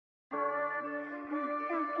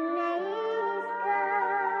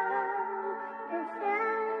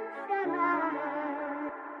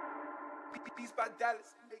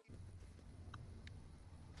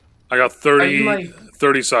I got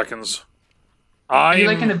 30 seconds. Are you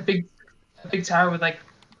like in a big tower with like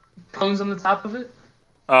cones on the top of it?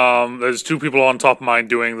 There's two people on top of mine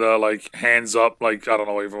doing the like hands up, like I don't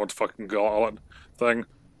know even what to fucking call it thing.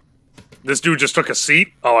 This dude just took a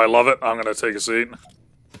seat. Oh, I love it. I'm gonna take a seat.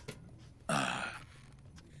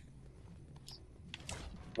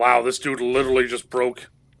 Wow, this dude literally just broke.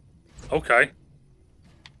 Okay.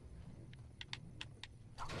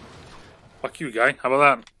 Fuck you, guy. How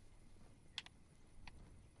about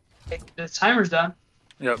Hey, the timer's done.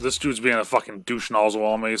 that? Yeah, this dude's being a fucking douche nozzle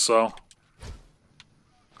on me, so...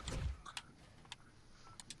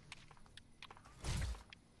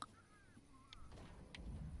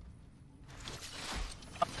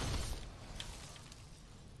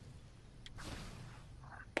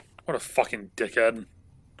 What a fucking dickhead.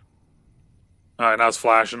 Alright, now it's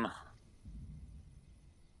flashing.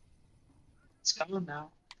 It's coming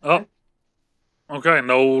now. Oh. Okay,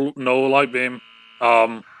 no light beam.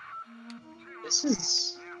 This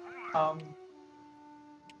is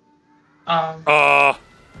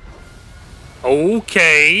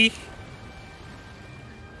okay.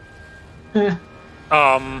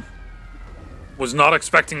 Was not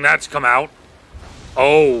expecting that to come out.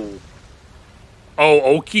 Oh,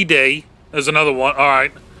 okie day. There's another one.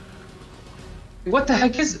 Alright. What the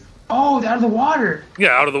heck is it? Oh, out of the water.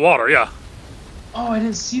 Yeah, out of the water, yeah. Oh, I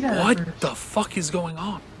didn't see that. What the fuck is going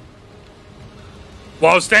on?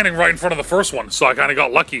 Well, I was standing right in front of the first one, so I kind of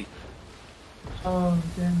got lucky. Oh,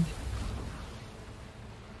 damn.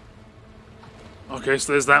 Okay,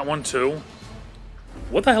 so there's that one too.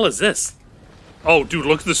 What the hell is this? Oh, dude,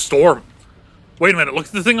 look at the storm. Wait a minute, look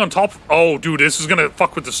at the thing on top. Oh, dude, this is gonna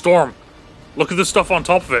fuck with the storm. Look at the stuff on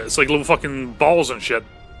top of it. It's like little fucking balls and shit.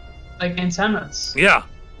 Like antennas. Yeah.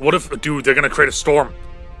 What if, dude, they're gonna create a storm.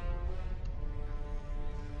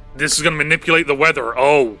 This is gonna manipulate the weather.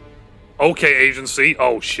 Oh. Okay, agency.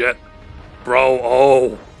 Oh, shit. Bro,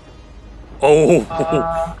 oh.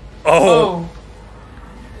 Oh. Oh.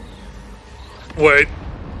 Wait.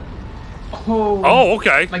 Oh. Oh,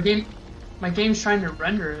 okay. My game's trying to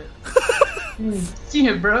render it. See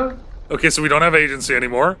it, bro. Okay, so we don't have agency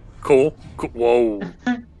anymore. Cool. Whoa.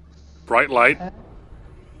 Bright light.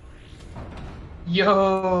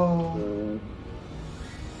 Yo.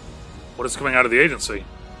 What is coming out of the agency?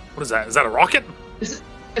 What is that? Is that a rocket?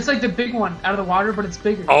 It's like the big one out of the water, but it's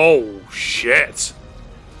bigger. Oh, shit.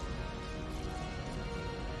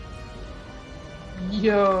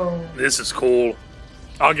 Yo. This is cool.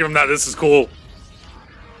 I'll give him that. This is cool.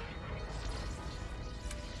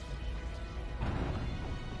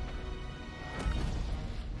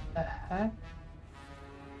 The heck?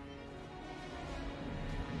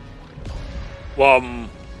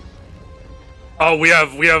 Oh, we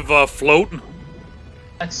have float.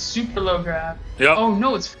 That's super low grab. Yeah. Oh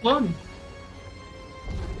no, it's floating.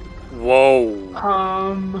 Whoa.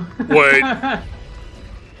 Wait.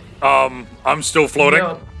 I'm still floating.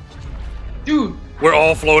 Yo. Dude. We're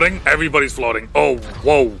all floating. Everybody's floating. Oh,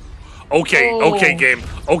 whoa. Okay, okay, game.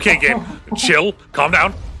 Okay, game. Chill. Calm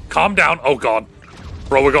down. Calm down. Oh, God.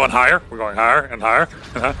 Bro, we're going higher. We're going higher and higher.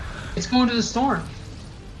 It's going to the storm.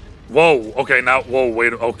 Whoa. Okay, now. Whoa,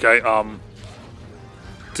 wait. Okay, I'm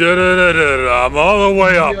all the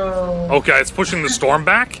way up. Yo. Okay, it's pushing the storm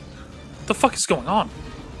back? What the fuck is going on?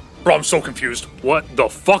 Bro, I'm so confused. What the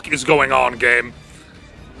fuck is going on, game?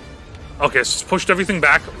 Okay, so it's pushed everything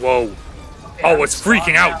back. Whoa. Okay, oh, it's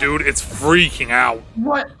freaking out, dude. It's freaking out.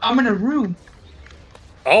 What? I'm in a room.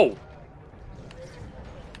 Oh.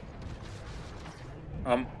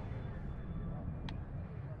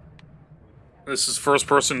 This is first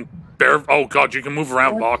person bear. Oh, God, you can move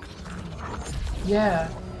around, Bach. Yeah.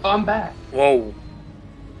 Oh, I'm back. Whoa.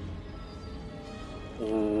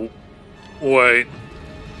 Ooh. Wait.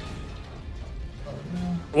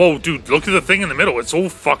 Whoa, dude, look at the thing in the middle. It's all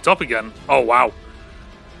fucked up again. Oh, wow.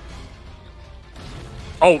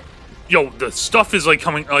 Oh, yo, the stuff is, like,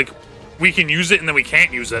 coming, like, we can use it and then we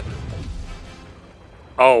can't use it.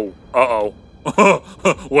 Oh, uh-oh.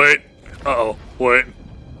 Wait. Uh-oh, wait.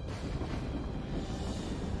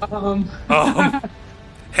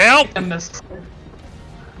 Help!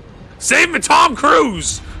 Save me, Tom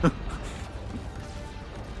Cruise!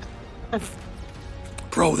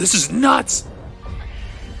 Bro, this is nuts!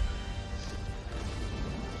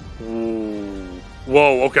 Ooh.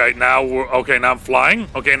 Whoa, okay, now now I'm flying.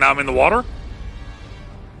 Okay, now I'm in the water.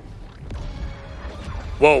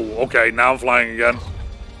 Whoa, okay, now I'm flying again.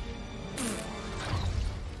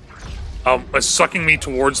 It's sucking me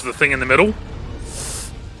towards the thing in the middle.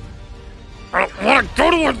 I don't want to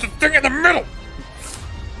go towards the thing in the middle!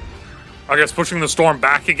 I guess pushing the storm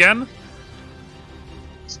back again?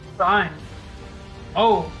 It's fine.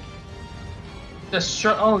 Oh.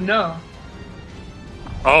 Oh, no.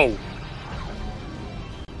 Oh.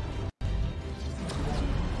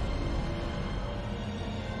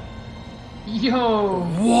 Yo.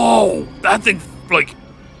 Whoa! That thing, like...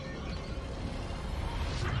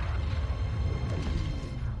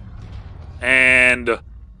 And...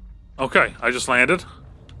 Okay, I just landed.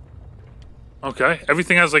 Okay,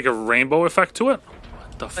 everything has like a rainbow effect to it.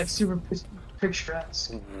 What the like super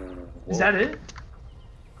picturesque. Is that it?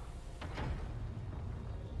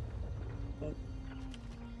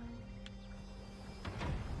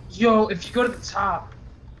 Yo, if you go to the top,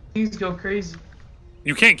 things go crazy.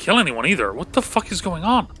 You can't kill anyone either. What the fuck is going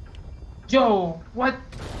on? Yo, what?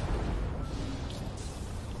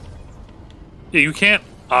 Yeah, you can't...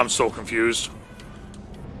 I'm so confused.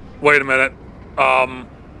 Wait a minute.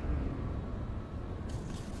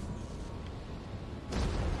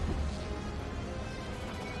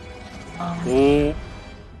 Ooh.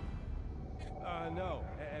 No,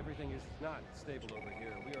 everything is not stable over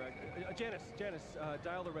here. We are... Janice,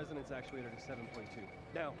 dial the resonance actuator to 7.2.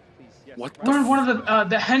 Now, please, yes. What the One of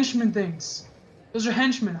the henchmen things. Those are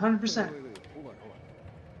henchmen, 100%. Wait. Hold on.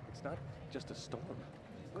 It's not just a storm.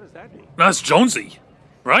 What does that mean? That's Jonesy,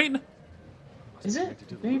 right? Is it?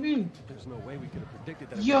 Maybe. There's no way we could have predicted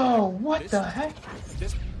that. Yo, what the heck?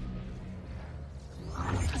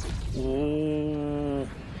 Ooh.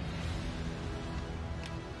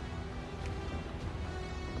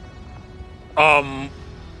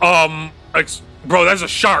 Bro, there's a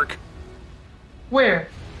shark. Where?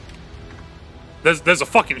 There's a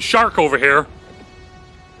fucking shark over here.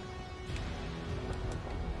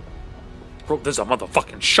 Bro, there's a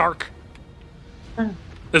motherfucking shark.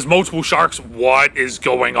 There's multiple sharks. What is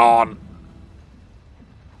going on?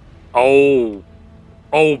 Oh.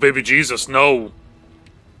 Oh, baby Jesus, no.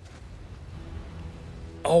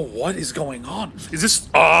 Oh, what is going on? Is this,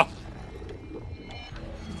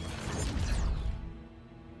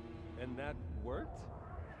 And that worked?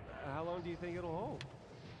 How long do you think it'll hold?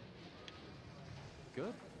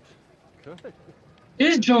 Good.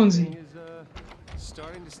 Is Jonesy? Is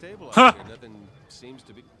starting to stabilize Huh. here. Nothing seems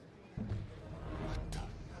to be... How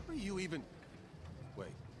are you even... Wait.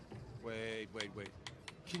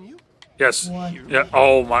 Can you... yes. What? Yeah.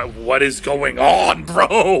 Oh my, what is going on,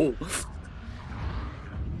 bro?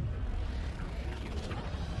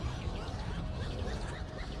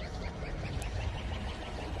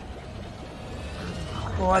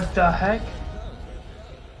 What the heck?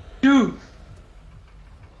 Dude!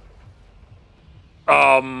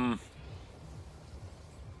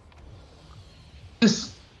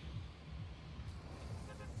 This...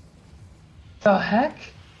 The heck?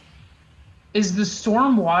 Is the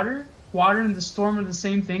storm water? Water and the storm are the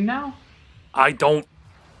same thing now? I don't...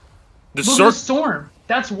 Look at the storm.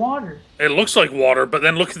 That's water. It looks like water, but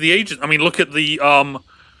then look at the agent. I mean, look at the, I'm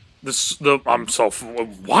so...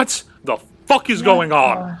 What? The fuck is going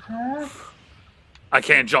on? Heck? I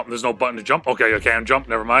can't jump. There's no button to jump. Okay, I can't jump.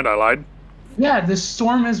 Never mind, I lied. Yeah, the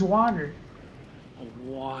storm is water.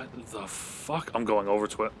 What the fuck? I'm going over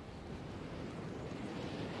to it.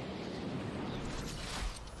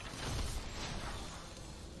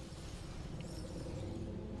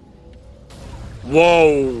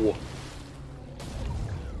 Whoa!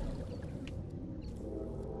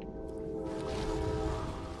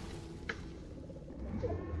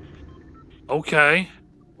 Okay.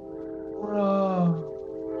 Bro.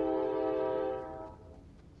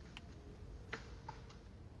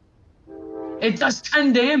 It does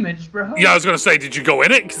 10 damage, bro. Yeah, I was gonna say, did you go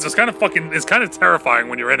in it? Because it's kind of terrifying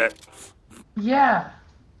when you're in it. Yeah.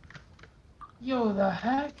 Yo, the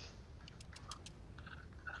heck?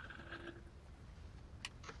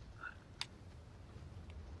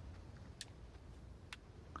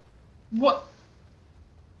 What?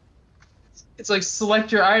 It's like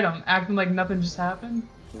select your item, acting like nothing just happened.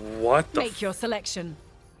 What the? Make your selection.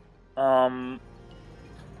 Reroll.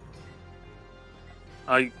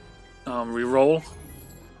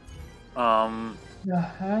 The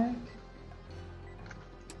heck?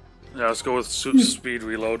 Yeah, let's go with speed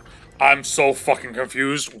reload. I'm so fucking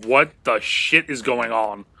confused. What the shit is going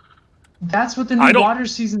on? That's what the new water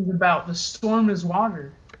season's about. The storm is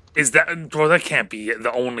water. Is that... Bro, that can't be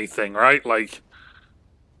the only thing, right? Like...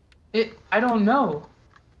 I don't know.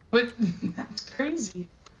 But that's crazy.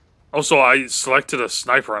 Also, I selected a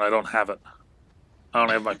sniper and I don't have it. I don't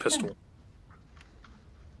have my pistol.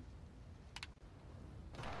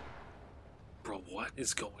 Bro, what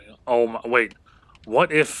is going on? Oh my... Wait.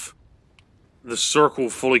 What if the circle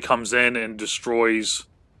fully comes in and destroys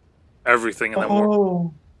everything and then we're...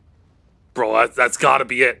 Bro, that's gotta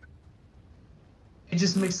be it. It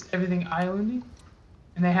just makes everything islandy,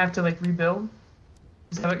 and they have to like rebuild.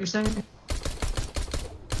 Is that what you're saying?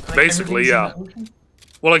 Like, Basically, yeah.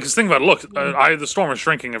 Well, like, 'cause think about it. Look, the storm is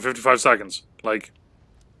shrinking in 55 seconds. Like,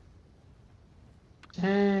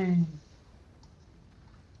 dang.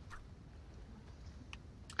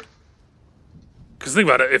 because think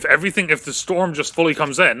about it. If the storm just fully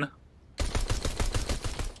comes in,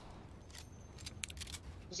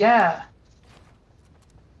 Yeah.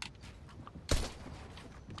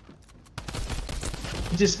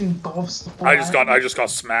 It just engulfs the whole I just island. got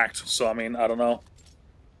smacked. So I mean, I don't know.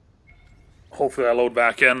 Hopefully, I load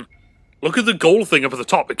back in. Look at the gold thing up at the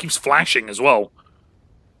top. It keeps flashing as well.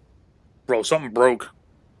 Bro, something broke.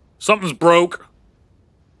 Something's broke.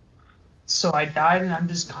 So I died, and I'm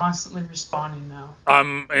just constantly respawning now.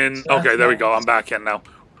 I'm in. So Okay, there we go. nice. I'm back in now.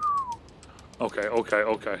 Okay.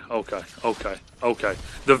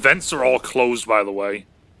 The vents are all closed, by the way.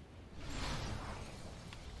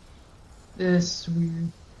 This is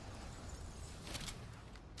weird.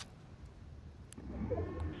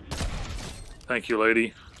 Thank you,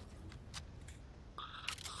 lady.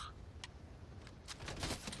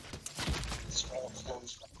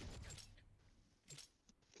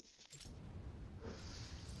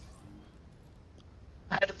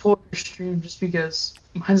 I had to pull up your stream just because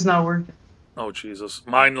mine's not working. Oh, Jesus.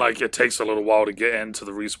 Mine, like, it takes a little while to get into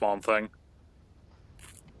the respawn thing.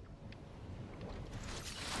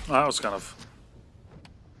 Oh, that was kind of...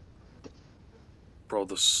 Bro,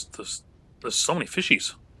 there's so many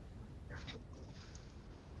fishies.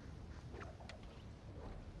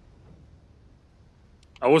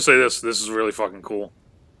 I will say this is really fucking cool.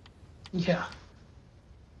 Yeah.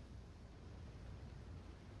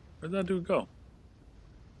 Where'd that dude go?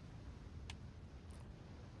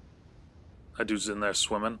 That dude's in there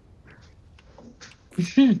swimming.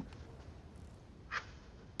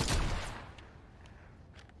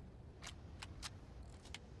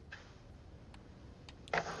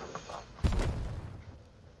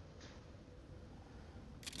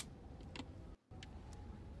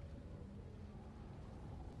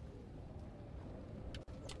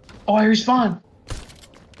 Oh, I respawn.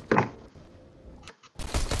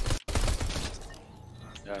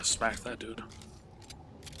 Yeah, smack that dude.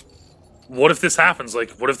 What if this happens?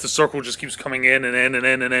 Like, what if the circle just keeps coming in and in and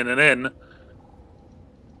in and in and in?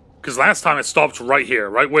 Because last time it stopped right here.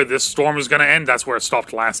 Right where this storm is going to end, that's where it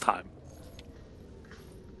stopped last time.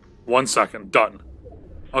 1 second. Done.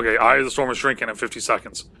 Okay, eye of the storm is shrinking in 50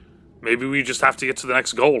 seconds. Maybe we just have to get to the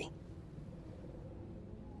next goal.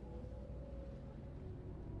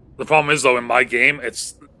 The problem is, though, in my game,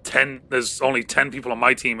 it's 10... There's only 10 people on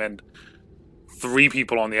my team and 3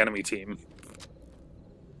 people on the enemy team.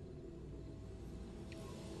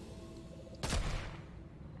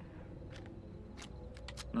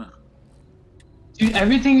 Dude,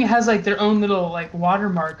 everything has like their own little like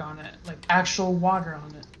watermark on it, like actual water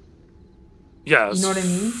on it. Yeah, You know what I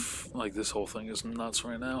mean? Like, this whole thing is nuts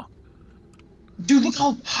right now. Dude, look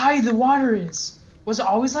how high the water is. Was it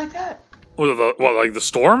always like that? What, like the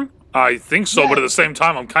storm? I think so, Yeah. but at the same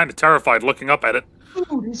time, I'm kind of terrified looking up at it.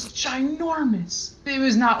 Dude, it's ginormous. It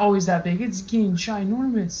was not always that big. It's getting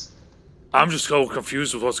ginormous. I'm just so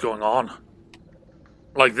confused with what's going on.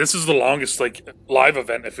 Like, this is the longest, like, live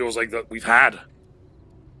event, it feels like, that we've had.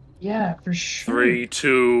 Yeah, for sure. 3,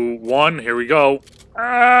 2, 1, here we go.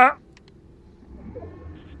 Ah!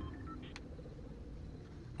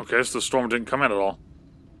 Okay, so the storm didn't come in at all.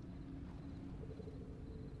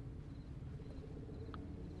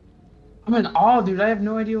 I'm in awe, dude. I have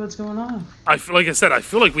no idea what's going on. Like I said, I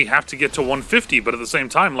feel like we have to get to 150, but at the same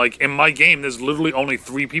time, like, in my game, there's literally only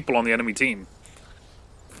 3 people on the enemy team.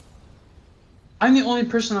 I'm the only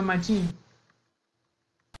person on my team.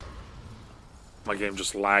 My game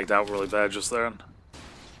just lagged out really bad just there.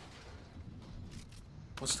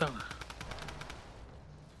 What's down there?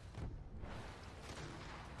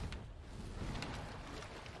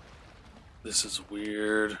 This is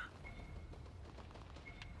weird.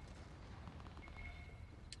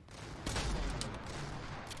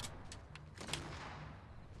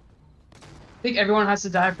 I think everyone has to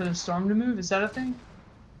die for the storm to move. Is that a thing?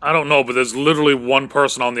 I don't know, but there's literally 1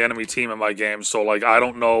 person on the enemy team in my game, so, like, I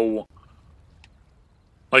don't know...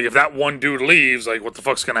 Like, if that one dude leaves, like, what the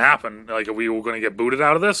fuck's gonna happen? Like, are we all gonna get booted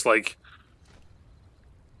out of this? Like...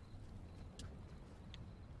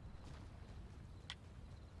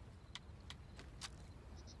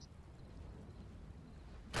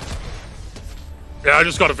 Yeah, I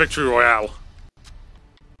just got a victory royale.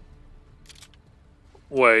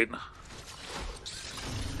 Wait.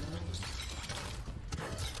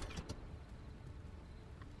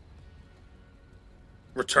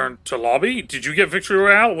 Return to lobby? Did you get victory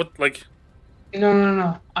royale? What, like...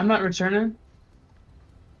 No. I'm not returning.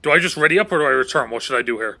 Do I just ready up or do I return? What should I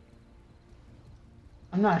do here?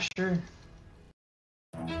 I'm not sure.